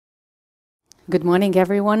Good morning,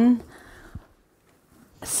 everyone.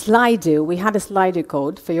 Slido. We had a Slido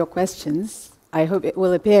code for your questions. I hope it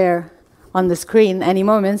will appear on the screen any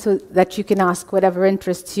moment so that you can ask whatever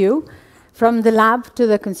interests you. From the lab to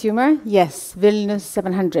the consumer, yes, Vilnius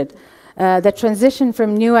 700. The transition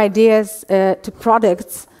from new ideas to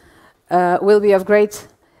products will be of great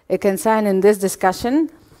concern in this discussion.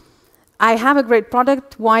 I have a great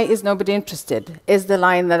product, why is nobody interested? Is the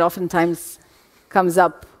line that oftentimes comes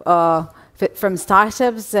up from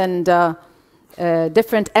startups and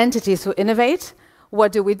different entities who innovate.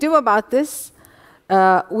 What do we do about this?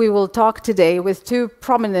 We will talk today with two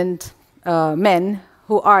prominent men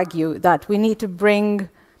who argue that we need to bring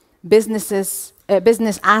business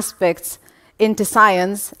aspects into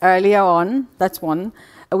science earlier on. That's one.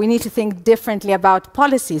 We need to think differently about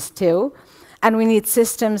policies too. And we need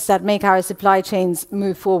systems that make our supply chains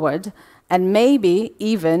move forward. And maybe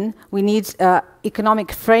even we need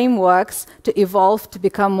economic frameworks to evolve to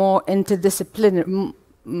become more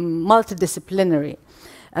multidisciplinary.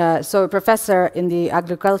 So a professor in the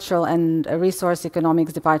Agricultural and Resource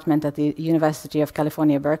Economics Department at the University of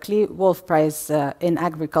California, Berkeley, Wolf Prize in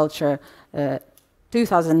Agriculture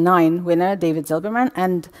 2009 winner, David Zilberman,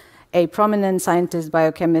 and a prominent scientist,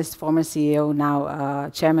 biochemist, former CEO, now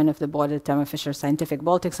chairman of the board at Thermo Fischer Scientific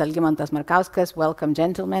Baltic, Algimantas, Markauskas. Welcome,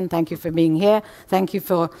 gentlemen. Thank you for being here. Thank you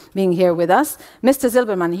for being here with us. Mr.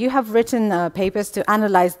 Zilberman, you have written papers to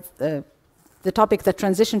analyze the topic, the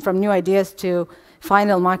transition from new ideas to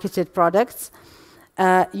final marketed products.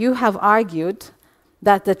 You have argued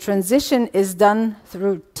that the transition is done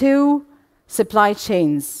through two supply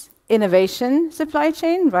chains, innovation supply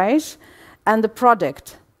chain, right, and the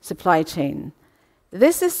product supply chain.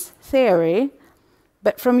 This is theory,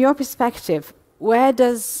 but from your perspective, where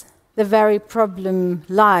does the very problem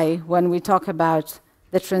lie when we talk about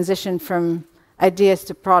the transition from ideas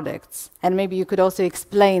to products? And maybe you could also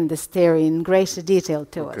explain this theory in greater detail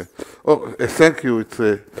to us. Oh, thank you. It's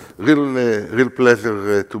a real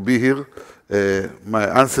pleasure to be here. My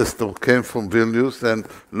ancestor came from Vilnius, and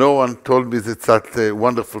no one told me that it's such a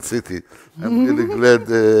wonderful city. I'm really glad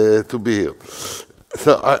to be here.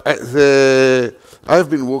 So I've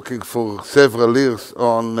been working for several years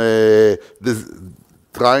on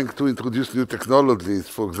trying to introduce new technologies,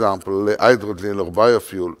 for example, hydrogen or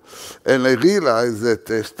biofuel. And I realized that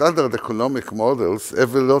standard economic models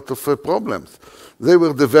have a lot of problems. They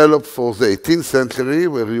were developed for the 18th century,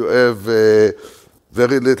 where you have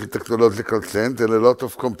very little technological change and a lot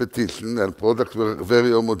of competition, and products were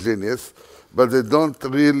very homogeneous. But they don't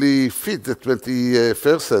really fit the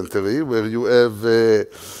 21st century, where you have a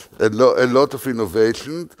lot of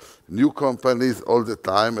innovation, new companies all the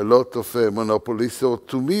time, a lot of monopolies. So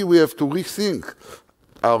to me, we have to rethink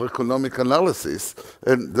our economic analysis.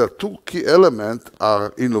 And the two key elements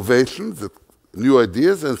are innovation, the new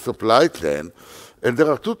ideas, and supply chain. And there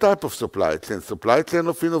are two types of supply chain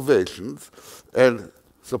of innovations and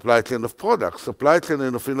supply chain of products. Supply chain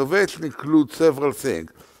of innovation includes several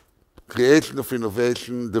things. Creation of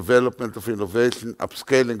innovation, development of innovation,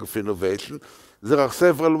 upscaling of innovation. There are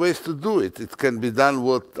several ways to do it. It can be done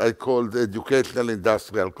what I call the educational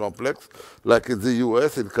industrial complex, like in the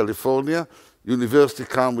US, in California. University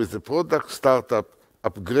come with the product, startup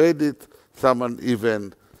upgrade it, someone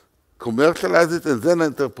even commercialize it, and then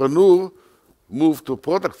entrepreneur move to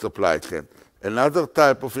product supply chain. Another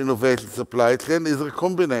type of innovation supply chain is a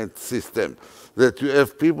recombinant system, that you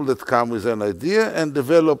have people that come with an idea and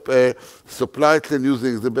develop a supply chain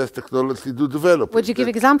using the best technology to develop. Would you give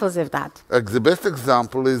examples of that? The best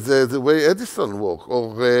example is the way Edison worked,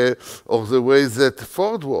 or the way that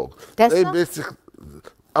Ford worked.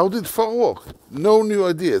 How did Ford work? No new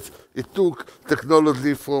ideas. It took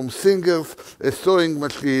technology from Singer's sewing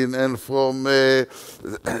machine and from the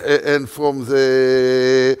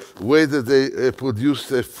way that they produce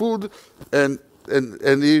food, and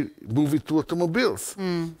he moved it to automobiles.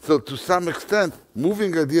 So to some extent,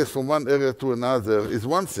 moving ideas from one area to another is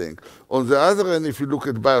one thing. On the other hand, if you look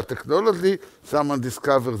at biotechnology, someone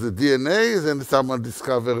discovers the DNA, then someone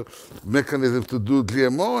discovers mechanism to do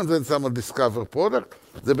GMO, and then someone discovers product.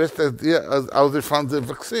 The best idea is how they found the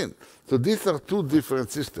vaccine. So these are two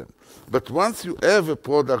different systems. But once you have a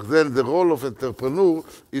product, then the role of entrepreneur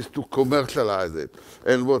is to commercialize it.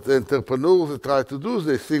 And what entrepreneurs try to do is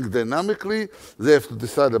they think dynamically. They have to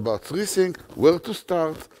decide about three things: where to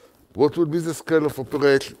start, what will be the scale of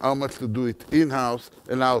operation, how much to do it in-house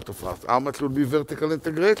and out-of-house, how much will be vertical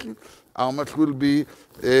integration, how much will be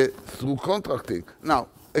through contracting. Now,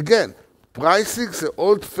 again, pricing, the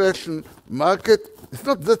old-fashioned market, it's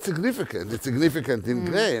not that significant. It's significant in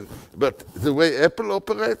grain, but the way Apple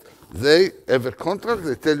operates, They have a contract,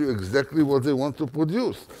 they tell you exactly what they want to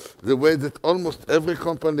produce. The way that almost every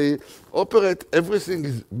company operates, everything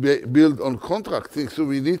is built on contracting, so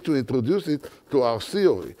we need to introduce it to our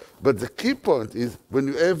theory. But the key point is, when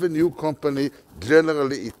you have a new company,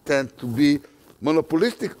 generally it tends to be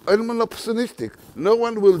monopolistic and monopolistic. No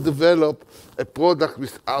one will develop a product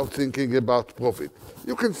without thinking about profit.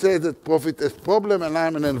 You can say that profit is a problem, and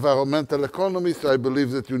I'm an environmental economist, so I believe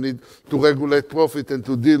that you need to regulate profit and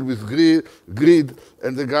to deal with greed,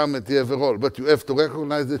 and the government have a role. But you have to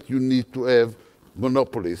recognize that you need to have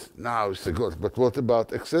monopolies. Now it's a good, but what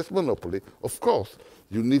about excess monopoly? Of course,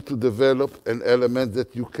 you need to develop an element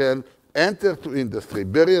that you can enter to industry.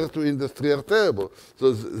 Barriers to industry are terrible.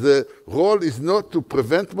 So the role is not to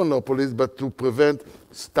prevent monopolies, but to prevent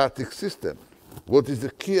static system. What is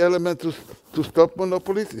the key element to stop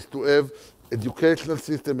monopolies is to have educational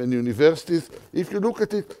system and universities. If you look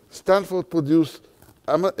at it, Stanford produced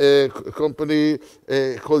a company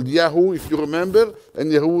called Yahoo, if you remember,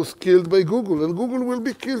 and Yahoo was killed by Google, and Google will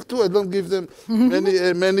be killed too. I don't give them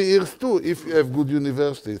many years too if you have good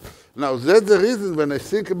universities. Now, that's the reason when I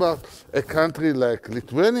think about a country like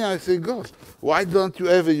Lithuania, I say, gosh, why don't you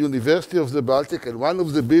have a University of the Baltic, and one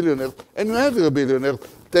of the billionaires, and you have a billionaire,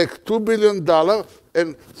 take $2 billion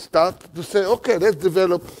and start to say, okay, let's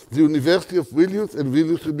develop the University of Vilnius, and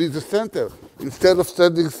Vilnius will be the center. Instead of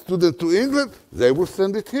sending students to England, they will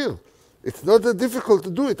send it here. It's not that difficult to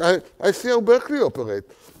do it. I see how Berkeley operates.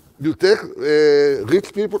 You take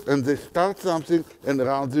rich people and they start something, and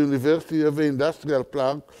around the university you have an industrial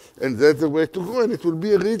plant, and that's the way to go, and it will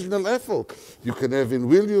be a regional effort. You can have in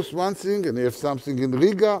Vilnius one thing, and you have something in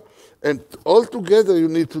Riga, and all together you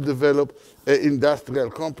need to develop an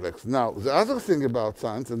industrial complex. Now, the other thing about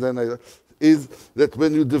science, and then is that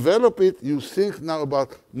when you develop it, you think now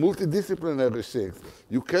about multidisciplinary things.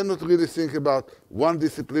 You cannot really think about one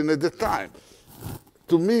discipline at a time.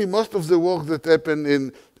 To me, most of the work that happens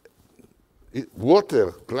in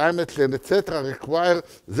water, climate change, etc., require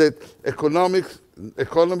that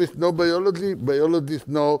economists know biology, biologists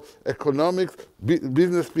know economics,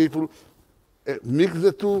 business people mix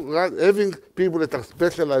the two. Having people that are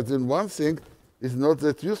specialized in one thing is not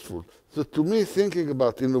that useful. So to me, thinking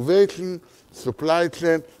about innovation, supply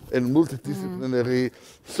chain, and multidisciplinary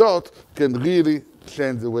thought can really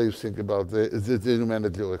change the way you think about the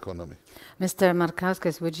humanity or economy. Mr.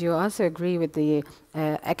 Markauskas, would you also agree with the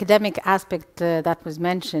academic aspect that was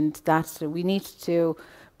mentioned, that we need to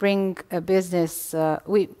bring a business,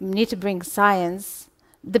 we need to bring science,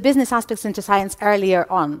 the business aspects into science earlier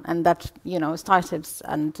on, and that, you know, startups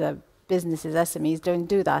and businesses, SMEs don't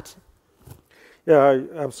do that? Yeah, I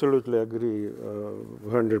absolutely agree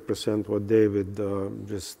 100% what David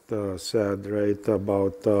just said, right,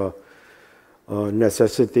 about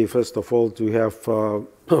necessity, first of all, to have a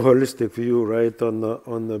holistic view, right,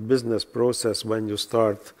 on the business process when you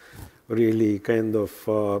start really kind of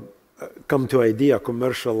come to idea,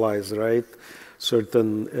 commercialize, right,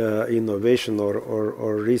 certain innovation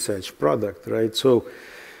or research product, right?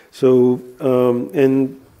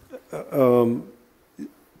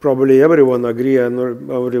 Probably everyone agree and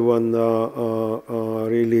everyone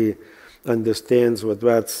really understands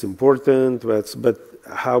that's important, but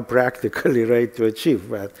how practically, right, to achieve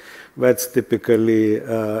that. That's typically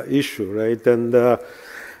issue, right? And the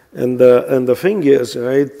thing is,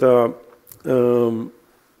 right,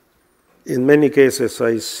 in many cases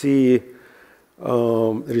I see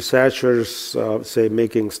researchers, say,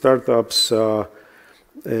 making startups,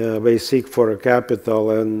 they seek for a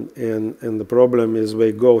capital, and the problem is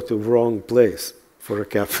they go to the wrong place for a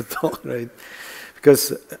capital, right?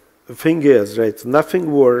 Because the thing is, right,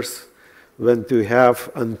 nothing worse than to have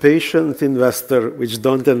impatient investor which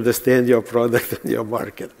don't understand your product and your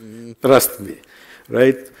market. Trust me,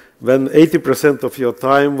 right? When 80% of your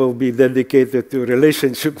time will be dedicated to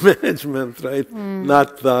relationship management, right?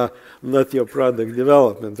 Not your product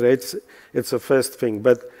development, right? It's a first thing,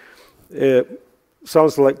 but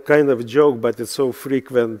sounds like kind of a joke, but it's so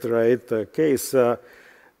frequent, right, case.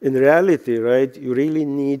 In reality, right, you really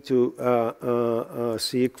need to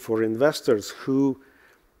seek for investors who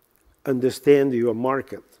understand your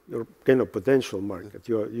market, your kind of potential market,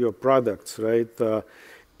 your products, right,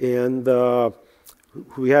 and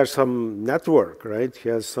who has some network, right,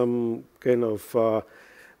 has some kind of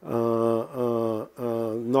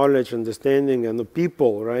knowledge, understanding, and the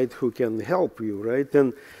people, right, who can help you, right,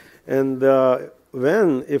 and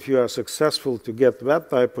then if you are successful to get that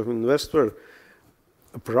type of investor,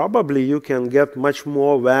 probably you can get much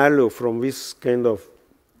more value from this kind of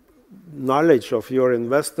knowledge of your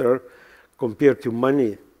investor compared to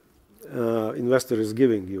money investor is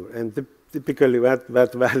giving you. And typically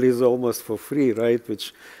that value is almost for free, right?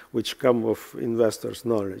 Which come with investors'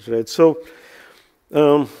 knowledge, right? So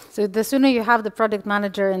the sooner you have the product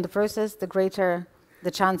manager in the process, the greater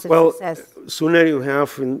the chance of success. Sooner you have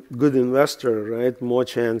good investor, right? More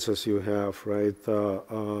chances you have, right,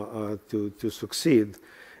 to succeed.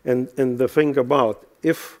 And the thing about,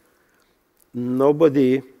 if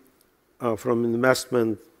nobody from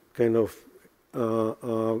investment kind of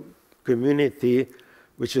community,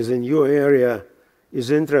 which is in your area, is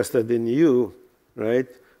interested in you, right?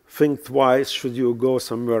 Think twice, should you go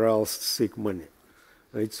somewhere else to seek money,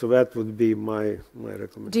 right? So that would be my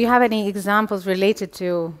recommendation. Do you have any examples related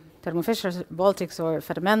to Thermo Fisher, Baltics, or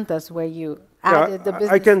Fermentas where you added the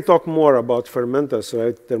business? I can talk more about Fermentas,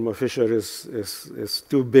 right? Thermo Fisher is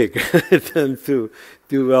too big and too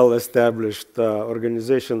well-established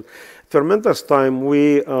organization. Fermentas time,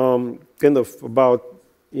 we kind of about,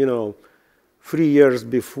 3 years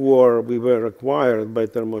before we were acquired by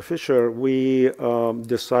Thermo Fisher, we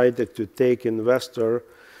decided to take investor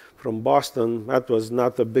from Boston. That was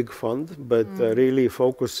not a big fund, but really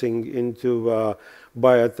focusing into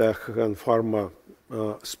biotech and pharma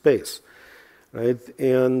space, right?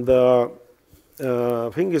 And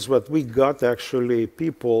thing is, what we got actually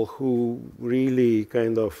people who really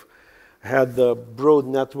kind of had the broad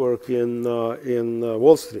network in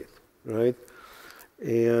Wall Street, right?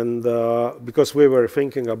 And because we were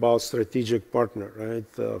thinking about strategic partner,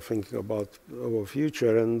 right? Thinking about our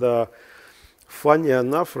future. And funny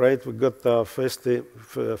enough, right, we got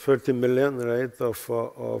 30 million, right,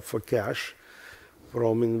 of cash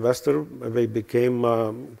from investor. They became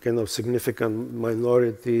kind of significant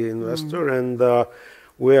minority investor, and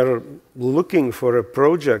we're looking for a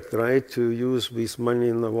project, right, to use this money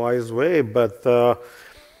in a wise way, but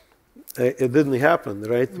it didn't happen,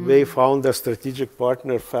 right? They found a strategic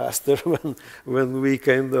partner faster when we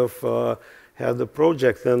kind of had the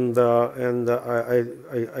project, and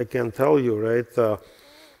I can tell you, right,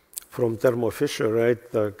 from Thermo Fisher,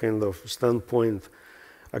 right, kind of standpoint,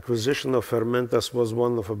 acquisition of Fermentas was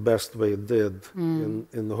one of the best we did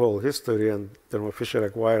in the whole history, and Thermo Fisher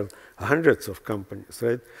acquired hundreds of companies,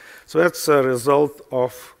 right? So that's a result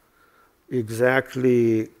of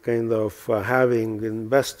exactly kind of having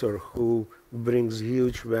investor who brings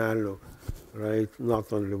huge value, right?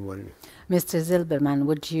 Not only money. Mr. Zilberman,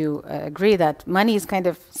 would you agree that money is kind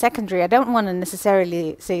of secondary? I don't want to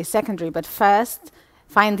necessarily say secondary, but first,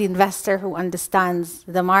 find the investor who understands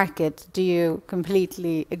the market. Do you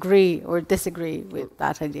completely agree or disagree with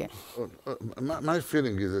that idea? My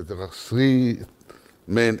feeling is that there are three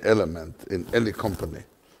main elements in any company.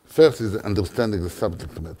 First is understanding the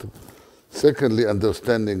subject matter. Secondly,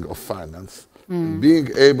 understanding of finance. Being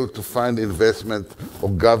able to find investment or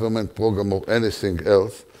government program or anything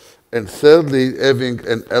else. And thirdly, having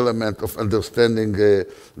an element of understanding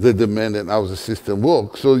the demand and how the system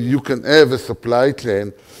works, so you can have a supply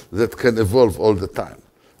chain that can evolve all the time.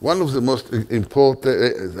 One of the most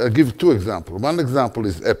important, I'll give two examples. One example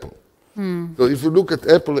is Apple. So if you look at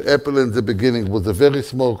Apple in the beginning was a very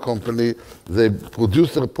small company. They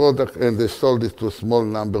produced their product and they sold it to a small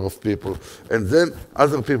number of people. And then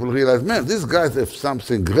other people realized, man, these guys have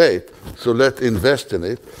something great, so let's invest in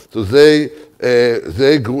it. So they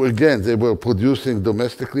grew again. They were producing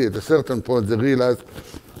domestically. At a certain point, they realized,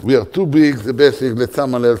 we are too big, the best thing, let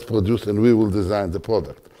someone else produce and we will design the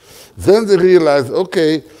product. Then they realized,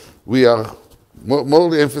 okay, we are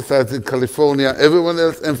more emphasized in California. Everyone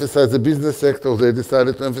else emphasized the business sector. They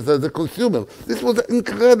decided to emphasize the consumer. This was an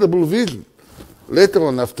incredible vision. Later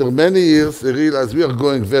on, after many years, they realized we are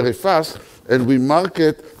going very fast and we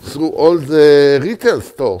market through all the retail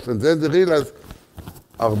stores. And then they realized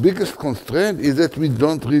our biggest constraint is that we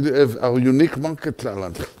don't really have our unique market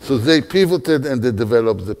challenge. So they pivoted and they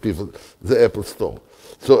developed the Apple Store.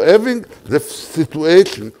 So having the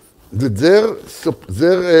situation that their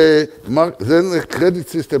credit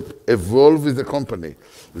system evolved with the company.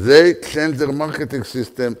 They changed their marketing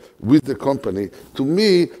system with the company. To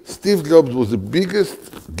me, Steve Jobs was the biggest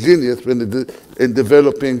genius in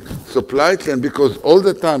developing supply chain, because all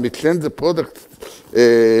the time he changed the product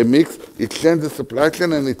mix, he changed the supply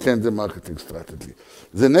chain, and he changed the marketing strategy.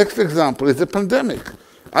 The next example is the pandemic.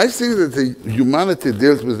 I think that humanity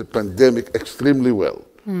deals with the pandemic extremely well.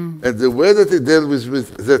 And the way that they dealt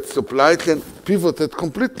with that supply chain pivoted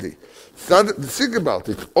completely. Think about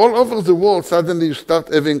it. All over the world, suddenly you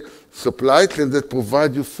start having supply chain that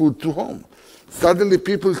provide you food to home. Suddenly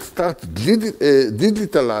people start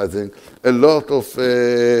digitalizing a lot of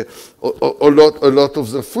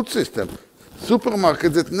the food system.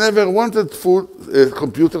 supermarkets that never wanted food,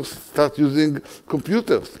 computers start using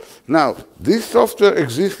computers. Now, this software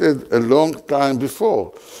existed a long time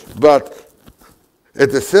before, but at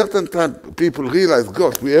a certain time, people realized,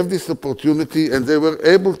 gosh, we have this opportunity, and they were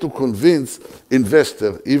able to convince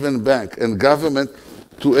investors, even bank and government,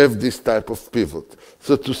 to have this type of pivot.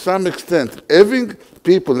 So to some extent, having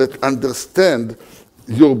people that understand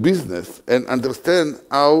your business and understand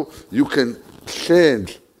how you can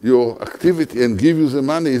change your activity and give you the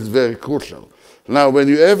money is very crucial. Now, when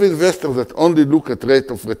you have investors that only look at rate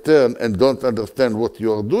of return and don't understand what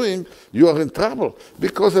you are doing, you are in trouble.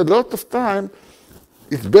 Because a lot of time,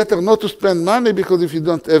 it's better not to spend money because if you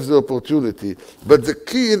don't have the opportunity. But the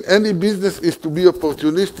key in any business is to be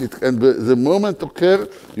opportunistic, and the moment occurs,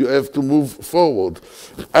 you have to move forward.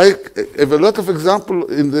 I have a lot of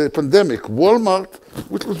examples in the pandemic. Walmart,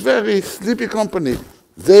 which was a very sleepy company,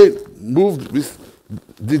 they moved with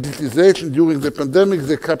digitization during the pandemic.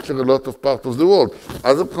 They captured a lot of part of the world.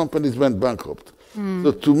 Other companies went bankrupt.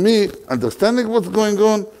 So to me, understanding what's going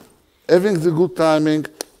on, having the good timing,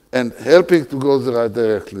 and helping to go the right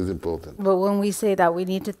direction is important. But when we say that we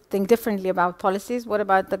need to think differently about policies, what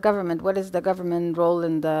about the government? What is the government role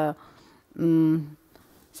in the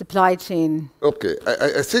supply chain? Okay,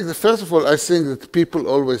 I think that first of all, I think that people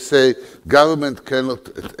always say government cannot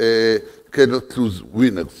choose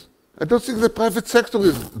winners. I don't think the private sector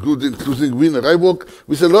is good in choosing winners. I work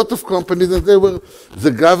with a lot of companies, and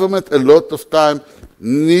the government a lot of time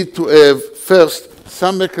need to have first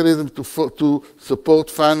some mechanism to support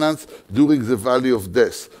finance during the valley of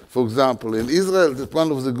death. For example, in Israel, that's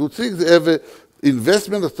one of the good things. They have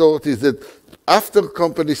investment authorities that after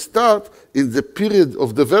companies start, in the period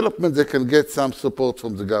of development, they can get some support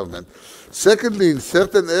from the government. Secondly, in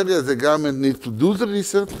certain areas, the government needs to do the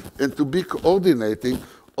research and to be coordinating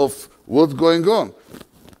of what's going on.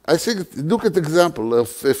 I think, look at the example of,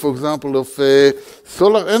 for example, of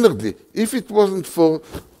solar energy. If it wasn't for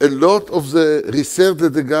a lot of the research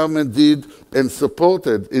that the government did and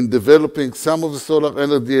supported in developing some of the solar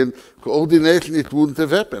energy and coordination, it wouldn't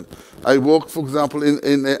have happened. I work, for example,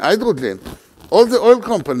 in hydrogen. All the oil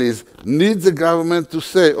companies need the government to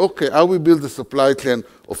say, okay, how we build a supply chain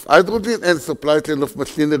of hydrogen and supply chain of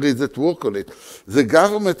machinery that work on it. The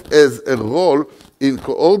government has a role in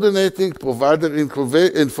coordinating, providing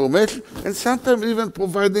information, and sometimes even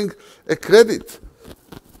providing a credit.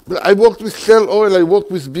 I worked with Shell Oil, I worked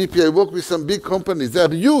with BP, I worked with some big companies. They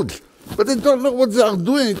are huge, but they don't know what they are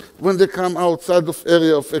doing when they come outside of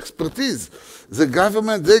area of expertise. The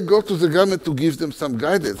government, they go to the government to give them some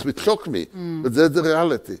guidance, which shocked me, but that's the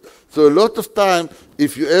reality. So a lot of time,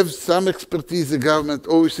 if you have some expertise, the government,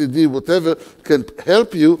 OECD, whatever, can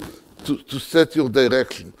help you to set your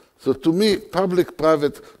direction. So to me,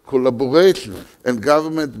 public-private collaboration and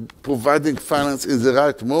government providing finance in the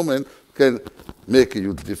right moment can make a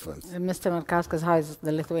huge difference. Mr. Markauskas, how is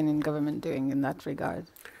the Lithuanian government doing in that regard?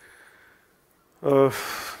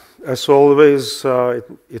 As always,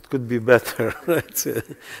 it could be better, right?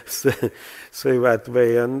 Say that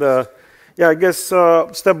way. And yeah, I guess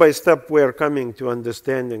step by step we are coming to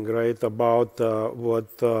understanding, right, about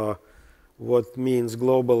what means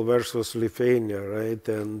global versus Lithuania, right?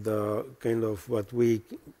 And kind of what we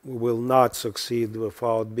will not succeed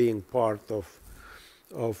without being part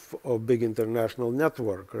of big international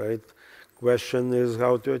network, right? Question is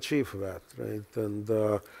how to achieve that, right?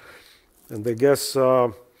 And I guess,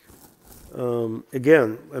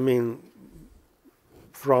 again, I mean,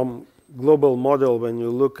 from global model, when you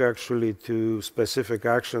look actually to specific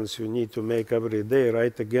actions you need to make every day,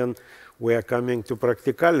 right? Again, we are coming to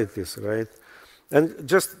practicalities, right? And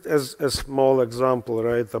just as a small example,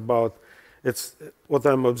 right, about it's what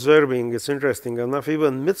I'm observing, it's interesting enough,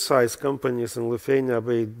 even mid-sized companies in Lithuania,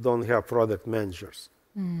 they don't have product managers.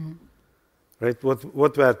 Right?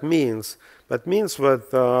 What that means? That means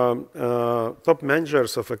that top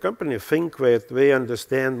managers of a company think that they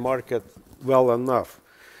understand market well enough,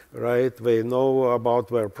 right? They know about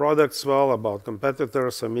their products well, about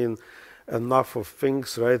competitors. I mean, enough of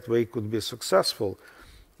things, right? They could be successful.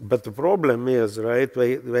 But the problem is, right?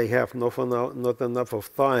 They have not enough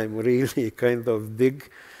of time really kind of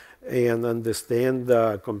dig and understand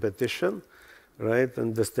competition. Right?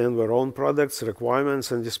 Understand their own products,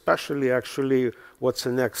 requirements, and especially actually what's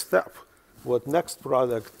the next step, what next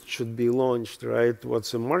product should be launched, right? What's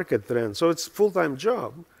the market trend? So it's a full-time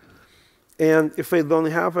job. And if they don't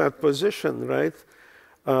have that position, right,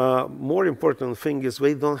 more important thing is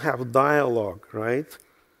they don't have dialogue, right,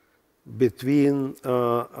 between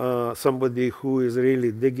somebody who is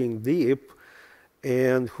really digging deep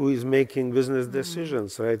and who is making business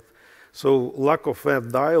decisions, right? So lack of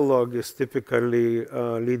that dialogue is typically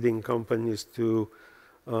leading companies to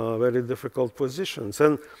very difficult positions.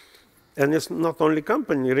 And it's not only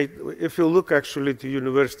company. Right? If you look actually to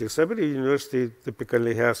universities, every university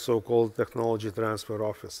typically has so-called technology transfer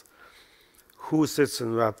office. Who sits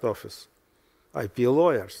in that office? IP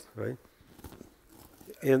lawyers, right?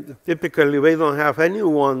 And typically they don't have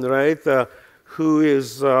anyone, right, who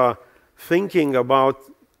is thinking about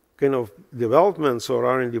kind of developments or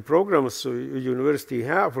R&D programs university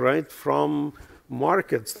have, right, from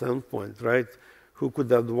market standpoint, right, who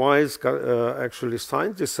could advise actually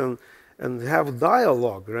scientists and have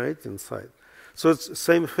dialogue, right, inside. So it's the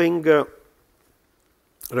same thing,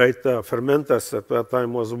 right, Fermentas at that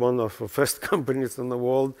time was one of the first companies in the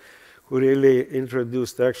world who really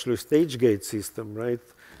introduced actually stage gate system, right,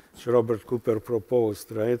 which Robert Cooper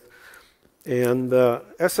proposed, right. And the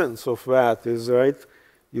essence of that is, right,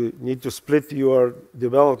 you need to split your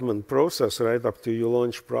development process, right, up to you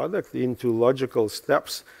launch product into logical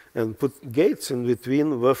steps and put gates in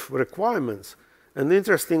between with requirements. And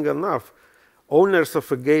interesting enough, owners of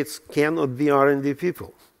the gates cannot be R&D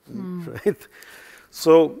people, right?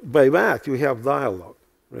 So by that, you have dialogue,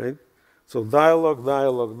 right? So dialogue,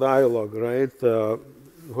 right?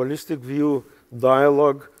 Holistic view,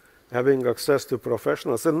 dialogue, having access to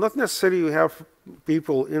professionals. And not necessarily you have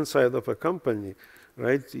people inside of a company,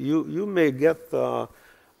 right? You may get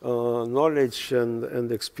knowledge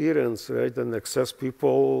and experience, right, and access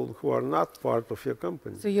people who are not part of your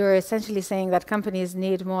company. So you're essentially saying that companies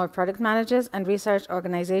need more product managers and research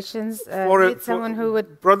organizations need someone who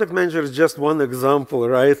would... Product manager is just one example,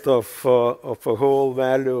 right, of a whole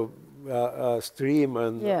value stream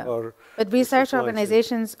and... Yeah. But research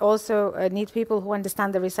organizations also need people who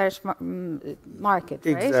understand the research market,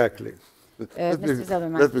 right? Exactly. Mr.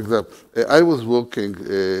 Zilberman. Let me example. I was working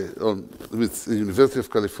with the University of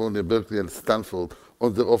California, Berkeley, and Stanford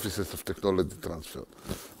on the offices of technology transfer.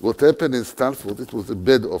 What happened in Stanford, it was a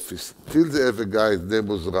bad office. Till they have a guy, his name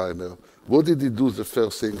was Reimer. What did he do the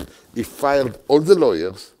first thing? He fired all the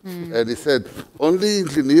lawyers, and he said, only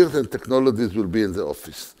engineers and technologists will be in the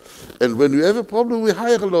office. And when you have a problem, we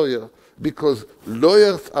hire a lawyer, because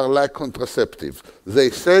lawyers are like contraceptives.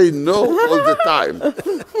 They say no all the time.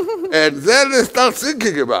 And then they start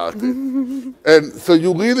thinking about it. And so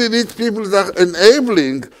you really need people that are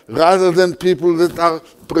enabling rather than people that are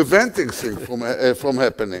preventing things from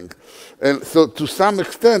happening. And so to some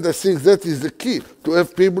extent, I think that is the key, to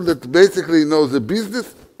have people that basically know the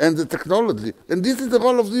business and the technology. And this is the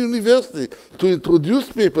role of the university, to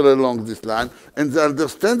introduce people along this line, and they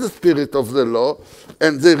understand the spirit of the law,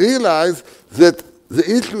 and they realize that the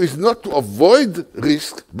issue is not to avoid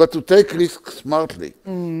risk, but to take risk smartly.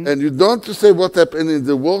 And you don't to say what happened in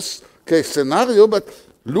the worst case scenario, but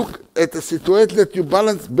look at a situation that you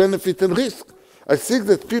balance benefit and risk. I think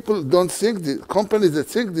that people don't think this, companies that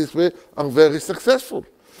think this way are very successful.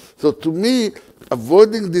 So to me,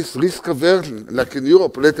 avoiding this risk aversion, like in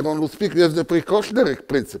Europe, later on we'll speak, we have the precautionary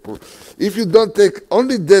principle. If you don't take,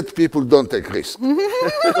 only dead people don't take risks.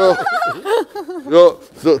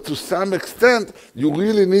 So to some extent, you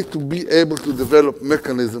really need to be able to develop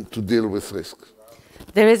mechanisms to deal with risks.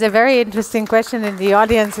 There is a very interesting question in the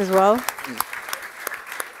audience as well.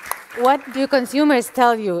 What do consumers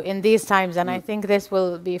tell you in these times? And I think this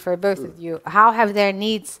will be for both of you. How have their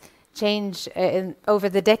needs changed over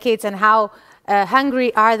the decades, and how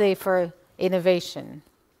hungry are they for innovation?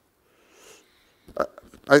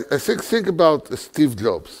 I think about Steve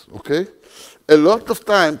Jobs, okay? A lot of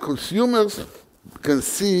time, consumers can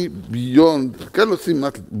see beyond, cannot see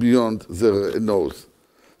much beyond their nose.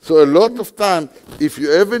 So a lot of time, if you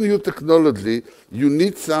have a new technology, you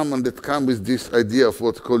need someone that comes with this idea of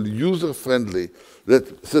what's called user-friendly,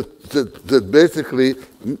 that basically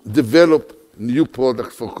develop new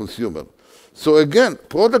product for consumer. So again,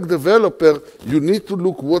 product developer, you need to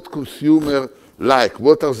look what consumer like,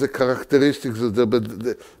 what are the characteristics of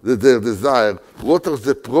that they desire, what are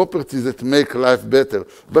the properties that make life better.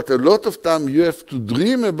 But a lot of time you have to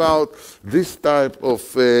dream about this type of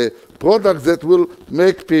product that will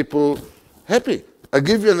make people happy. I'll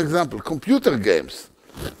give you an example, computer games.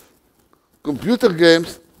 Computer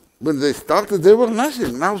games, when they started, they were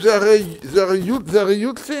nothing. Now they are a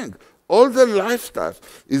huge thing. All the lifestyle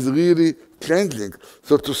is really changing.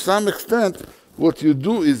 So to some extent, what you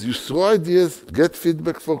do is you throw ideas, get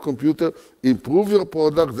feedback for computer, improve your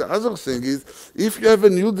product. The other thing is, if you have a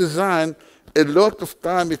new design, a lot of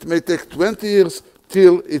time, it may take 20 years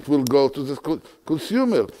till it will go to the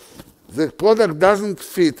consumer. the product doesn't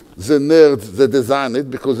fit the nerds that design it,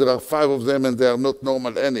 because there are 5 of them and they are not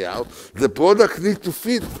normal anyhow. The product needs to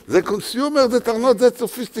fit the consumer that are not that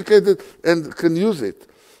sophisticated and can use it.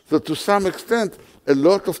 So to some extent, a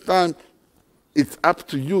lot of time, it's up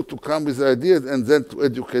to you to come with ideas and then to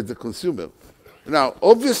educate the consumer. Now,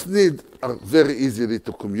 obvious needs are very easily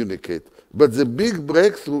to communicate, but the big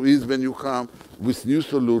breakthrough is when you come with new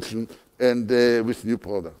solutions and with new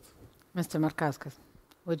products. Mr. Markauskas,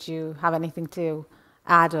 would you have anything to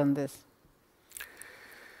add on this?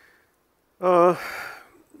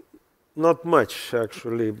 Not much,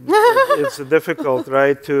 actually. It's difficult,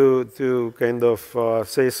 right, to kind of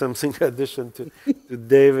say something in addition to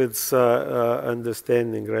David's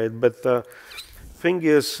understanding, right? But thing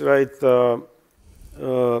is, right,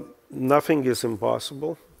 nothing is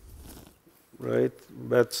impossible, right?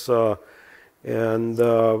 That's and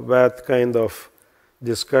that kind of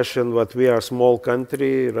discussion, what we are a small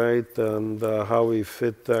country, right, and how we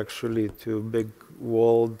fit actually to big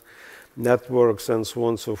world networks and so on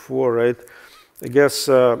and so forth, right? I guess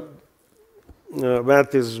that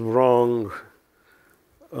is wrong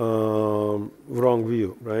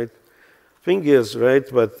view, right? Thing is, right,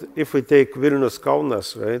 but if we take Vilnius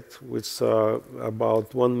Kaunas, right, which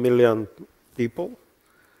about 1 million people,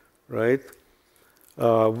 right,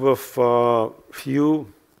 with few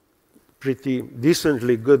pretty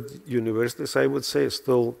decently good universities, I would say,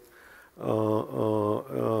 still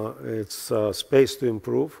it's space to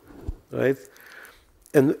improve, right?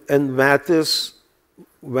 And that is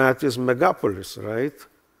megapolis, right,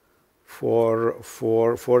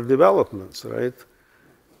 for developments, right?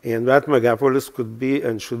 And that megapolis could be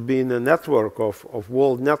and should be in a network of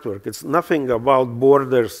world network. It's nothing about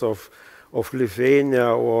borders of Lithuania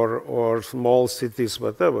or small cities,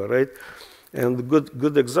 whatever, right? And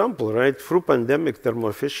good example, right? Through pandemic,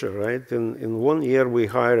 Thermo Fischer, right? In 1 year, we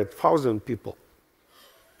hired 1,000 people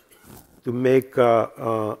to make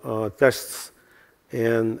tests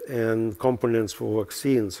and components for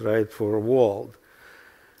vaccines, right, for the world.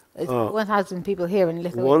 1,000 people here in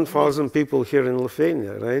Lithuania. 1,000 people here in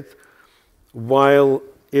Lithuania, right? While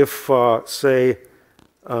if, say,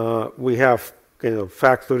 we have kind of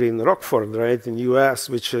factory in Rockford, right, in U.S.,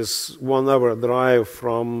 which is 1 hour drive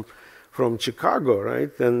from Chicago,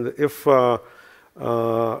 right? And if our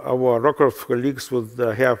Rockford colleagues would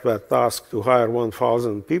have that task to hire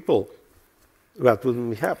 1,000 people, that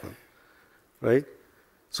wouldn't happen, right?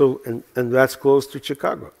 So, and that's close to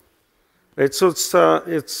Chicago. Right, so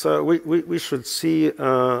we should see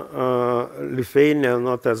Lithuania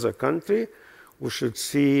not as a country. We should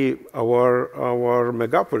see our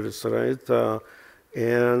megapolis, right,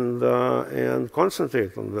 and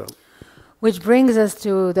concentrate on them. Which brings us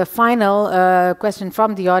to the final question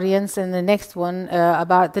from the audience, and the next one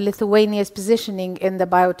about the Lithuania's positioning in the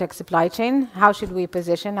biotech supply chain. How should we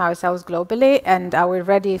position ourselves globally, and are we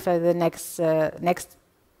ready for the next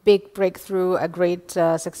big breakthrough, a great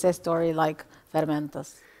success story like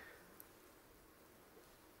Fermentas?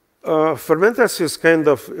 Fermentas is kind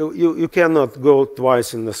of, you cannot go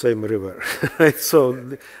twice in the same river, right? So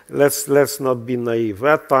let's not be naive.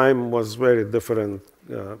 That time was very different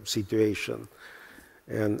situation,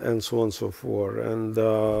 and so on and so forth. And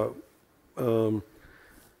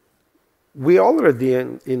we already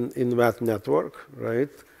in that network, right?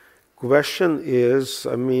 Question is,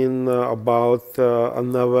 I mean, about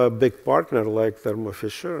another big partner like Thermo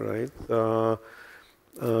Fisher, right?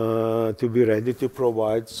 To be ready to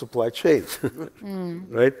provide supply chain,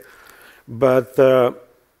 right? But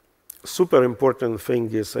super important thing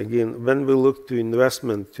is, again, when we look to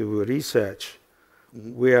investment to research,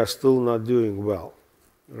 we are still not doing well,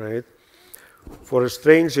 right? For a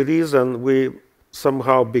strange reason, we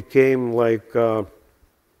somehow became like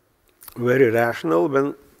very rational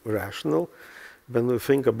when we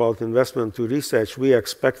think about investment to research. We are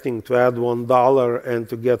expecting to add $1 and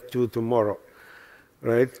to get $2 tomorrow,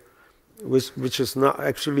 right? Which is not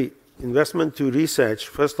actually investment to research.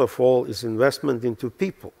 First of all, is investment into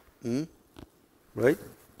people, right?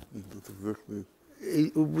 That's exactly.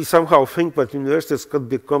 We somehow think that universities could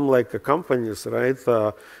become like companies, right?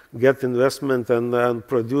 Get investment and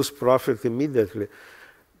produce profit immediately.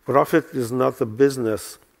 Profit is not a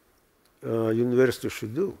business university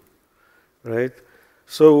should do, right?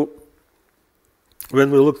 So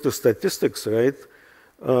when we look to statistics, right,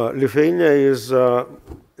 Lithuania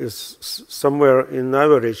is somewhere in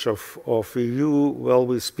average of EU. Well,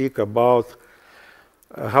 we speak about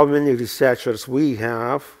how many researchers we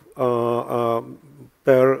have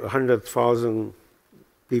per 100,000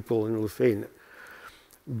 people in Lithuania.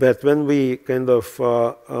 But when we kind of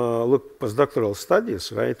look postdoctoral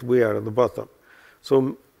studies, right, we are at the bottom.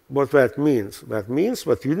 So what that means? That means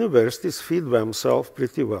that universities feed themselves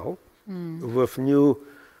pretty well with new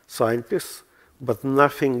scientists, but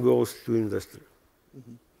nothing goes to industry.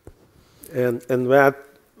 And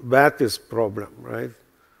that is problem, right?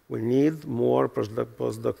 We need more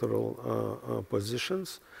postdoctoral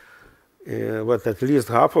positions, but at least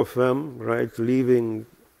half of them, right, leaving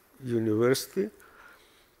university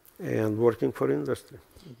and working for industry.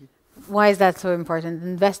 Why is that so important?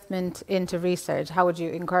 Investment into research. How would you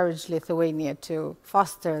encourage Lithuania to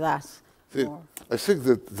foster that? See, I think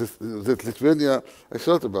that Lithuania, I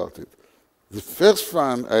thought about it. The first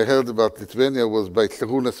one I heard about Lithuania was by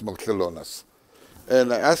Šarūnas Marcelonas.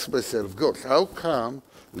 And I asked myself, God, how come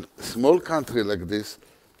a small country like this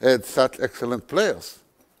had such excellent players?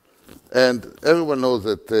 And everyone knows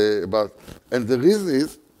that and the reason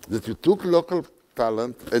is that you took local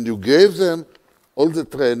talent and you gave them all the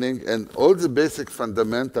training and all the basic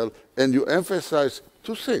fundamental, and you emphasize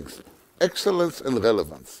two things, excellence and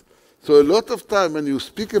relevance. So a lot of time when you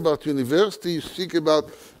speak about university, you speak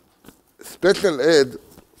about special ed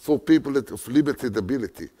for people of limited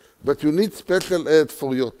ability. But you need special ed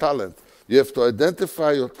for your talent. You have to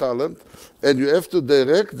identify your talent, and you have to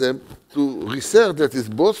direct them to research that is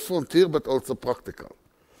both frontier but also practical.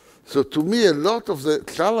 So to me, a lot of the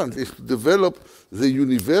challenge is to develop the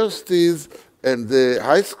universities and the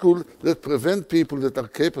high school that prevent people that are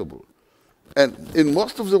capable. And in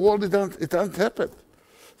most of the world, it doesn't happen.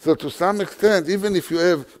 So to some extent, even if you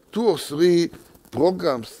have 2 or 3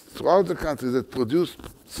 programs throughout the country that produce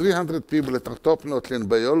 300 people that are top-notch in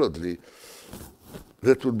biology,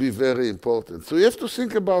 that would be very important. So you have to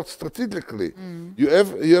think about strategically. You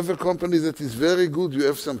have a company that is very good, you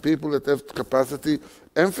have some people that have capacity,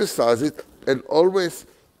 emphasize it, and always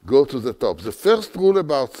go to the top. The first rule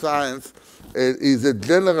about science is that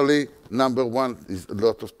generally, number one is a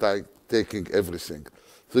lot of time taking everything.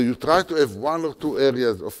 So you try to have 1 or 2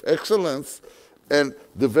 areas of excellence and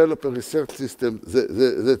develop a research system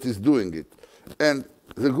that is doing it. And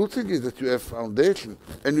the good thing is that you have foundation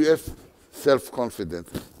and you have self-confidence.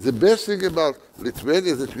 The best thing about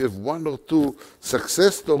Lithuania is that you have 1 or 2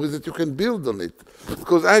 success stories that you can build on it.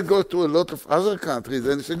 Because I go to a lot of other countries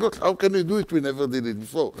and I say, God, how can you do it? We never did it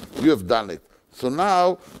before. You have done it. So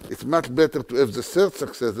now it's much better to have the third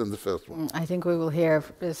success than the first one. I think we will hear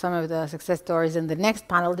some of the success stories in the next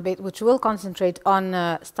panel debate, which will concentrate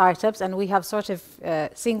on startups. And we have sort of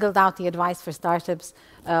singled out the advice for startups.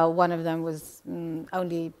 One of them was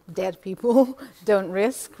only dead people don't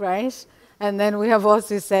risk, right? And then we have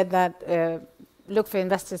also said that look for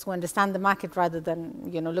investors who understand the market rather than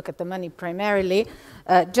look at the money primarily.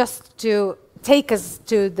 Just to take us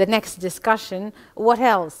to the next discussion, what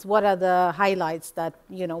else? What are the highlights that,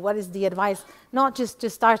 what is the advice, not just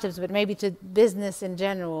to startups, but maybe to business in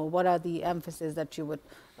general? What are the emphasis that you would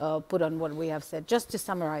put on what we have said, just to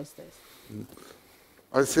summarize this?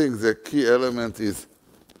 I think the key element is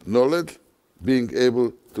knowledge, being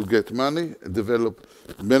able to get money, develop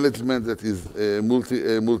management that is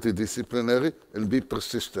multidisciplinary, and be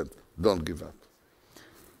persistent. Don't give up.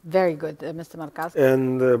 Very good, Mr. Markauskas.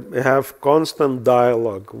 And have constant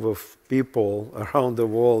dialogue with people around the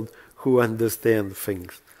world who understand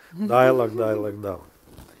things. Dialogue, dialogue, dialogue.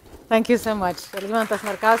 Thank you so much. Algimantas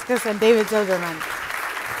Markauskas and David Zilberman.